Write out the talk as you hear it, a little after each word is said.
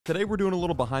Today we're doing a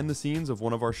little behind the scenes of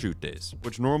one of our shoot days,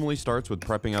 which normally starts with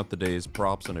prepping out the day's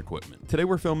props and equipment. Today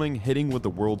we're filming hitting with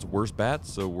the world's worst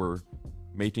bats, so we're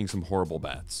mating some horrible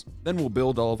bats. Then we'll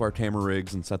build all of our camera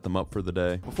rigs and set them up for the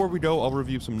day. Before we go, I'll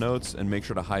review some notes and make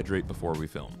sure to hydrate before we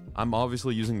film. I'm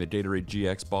obviously using the Gatorade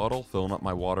GX bottle, filling up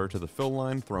my water to the fill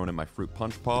line, throwing in my fruit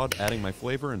punch pod, adding my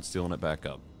flavor, and sealing it back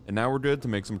up. And now we're good to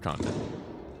make some content.